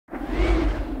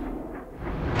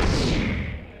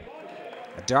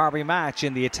A derby match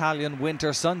in the Italian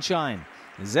winter sunshine.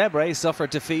 Zebre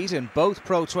suffered defeat in both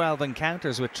Pro 12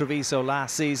 encounters with Treviso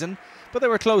last season, but they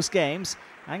were close games,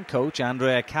 and coach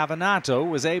Andrea Cavanato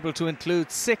was able to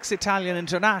include 6 Italian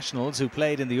internationals who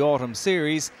played in the autumn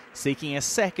series, seeking a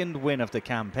second win of the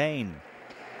campaign.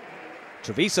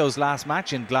 Treviso's last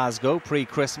match in Glasgow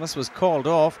pre-Christmas was called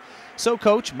off, so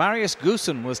coach Marius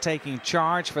Gussen was taking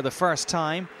charge for the first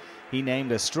time. He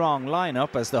named a strong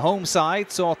lineup as the home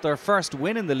side sought their first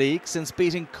win in the league since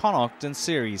beating Connacht in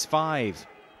Series 5.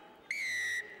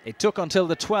 It took until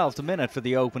the 12th minute for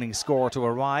the opening score to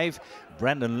arrive.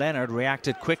 Brendon Leonard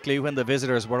reacted quickly when the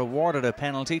visitors were awarded a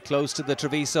penalty close to the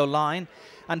Treviso line.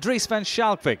 And Dries van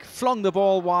Schalkwijk flung the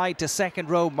ball wide to second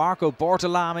row Marco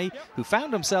Bortolami, who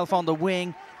found himself on the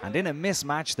wing, and in a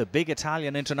mismatch the big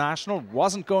Italian international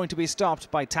wasn't going to be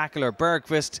stopped by tackler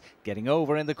Berquist getting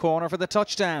over in the corner for the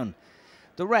touchdown.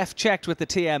 The ref checked with the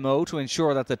TMO to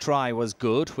ensure that the try was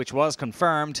good, which was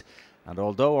confirmed. And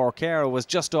although Orquera was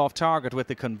just off target with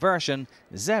the conversion,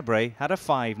 Zebre had a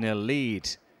 5-0 lead.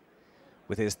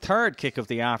 With his third kick of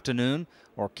the afternoon,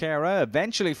 Orquera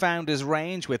eventually found his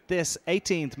range with this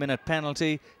 18th minute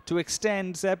penalty to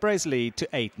extend Zebre's lead to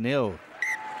 8-0.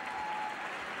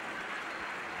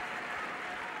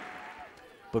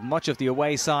 But much of the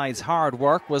away side's hard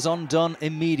work was undone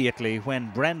immediately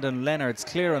when Brendon Leonard's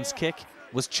clearance kick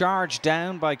was charged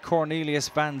down by Cornelius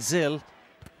van Zyl.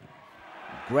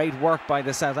 Great work by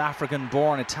the South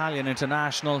African-born Italian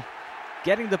international,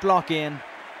 getting the block in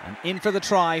and in for the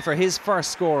try for his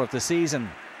first score of the season.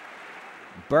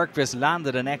 Berquist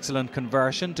landed an excellent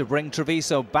conversion to bring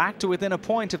Treviso back to within a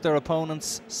point of their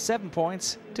opponents, 7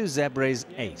 points to Zebre's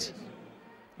 8.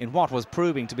 In what was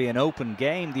proving to be an open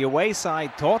game, the away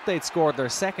side thought they'd scored their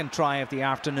second try of the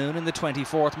afternoon in the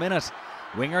 24th minute.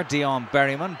 Winger Dion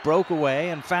Berryman broke away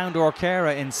and found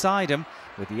Orquera inside him,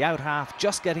 with the out half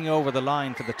just getting over the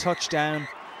line for the touchdown.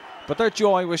 But their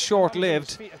joy was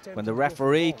short-lived when the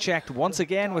referee checked once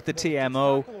again with the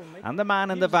TMO, and the man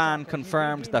in the van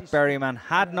confirmed that Berryman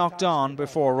had knocked on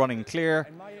before running clear,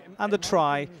 and the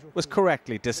try was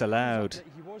correctly disallowed.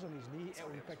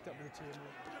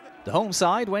 The home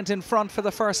side went in front for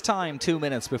the first time 2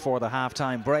 minutes before the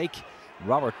half-time break.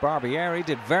 Robert Barbieri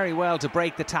did very well to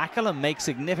break the tackle and make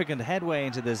significant headway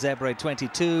into the Zebre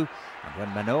 22. And when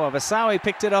Manoa Vosawai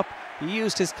picked it up, he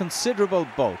used his considerable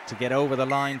bulk to get over the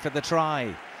line for the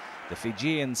try. The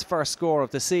Fijian's first score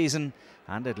of the season,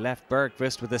 and it left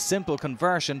Berquist with a simple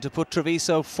conversion to put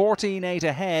Treviso 14-8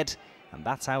 ahead, and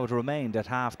that's how it remained at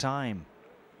half-time.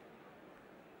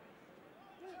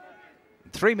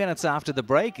 3 minutes after the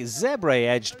break, Zebre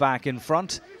edged back in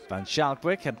front. Van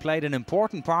Schalkwijk had played an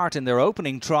important part in their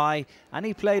opening try, and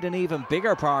he played an even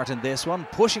bigger part in this one,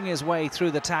 pushing his way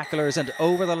through the tacklers and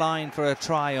over the line for a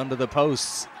try under the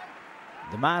posts.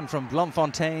 The man from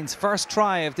Bloemfontein's first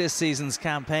try of this season's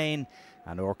campaign,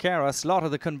 and Orquera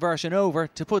slotted the conversion over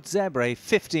to put Zebre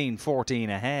 15-14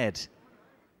 ahead.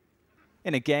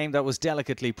 In a game that was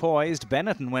delicately poised,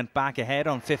 Benetton went back ahead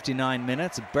on 59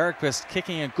 minutes, Berquist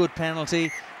kicking a good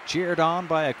penalty, cheered on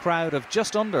by a crowd of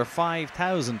just under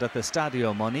 5,000 at the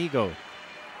Stadio Monigo.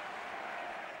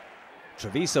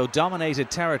 Treviso dominated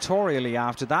territorially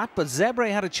after that, but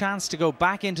Zebre had a chance to go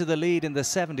back into the lead in the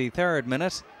 73rd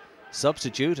minute.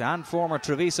 Substitute and former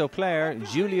Treviso player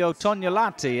Giulio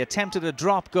Tognolatti attempted a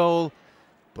drop goal,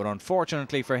 but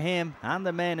unfortunately for him and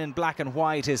the men in black and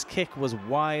white, his kick was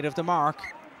wide of the mark,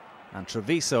 and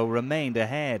Treviso remained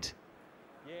ahead.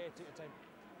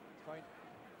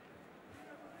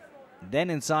 Then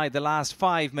inside the last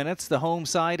 5 minutes, the home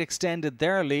side extended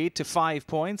their lead to 5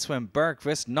 points when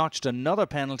Berquist notched another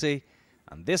penalty,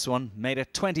 and this one made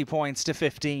it 20 points to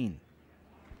 15.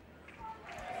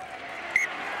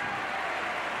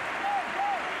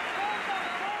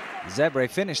 Zebre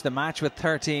finished the match with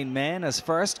 13 men as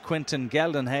first Quinton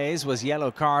Geldenhuys was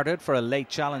yellow carded for a late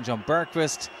challenge on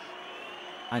Berquist,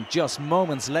 and just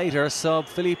moments later sub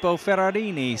Filippo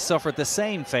Ferrarini suffered the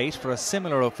same fate for a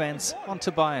similar offence on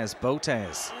Tobias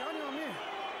Botes.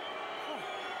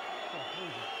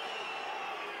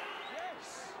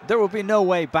 There will be no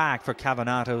way back for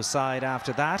Cavanato's side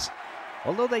after that,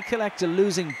 although they collect a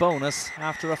losing bonus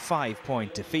after a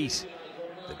 5-point defeat.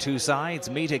 The two sides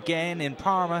meet again in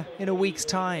Parma in a week's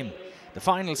time. The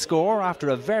final score after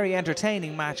a very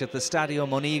entertaining match at the Stadio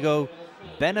Monigo: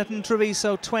 Benetton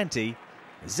Treviso 20,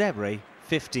 Zebre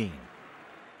 15.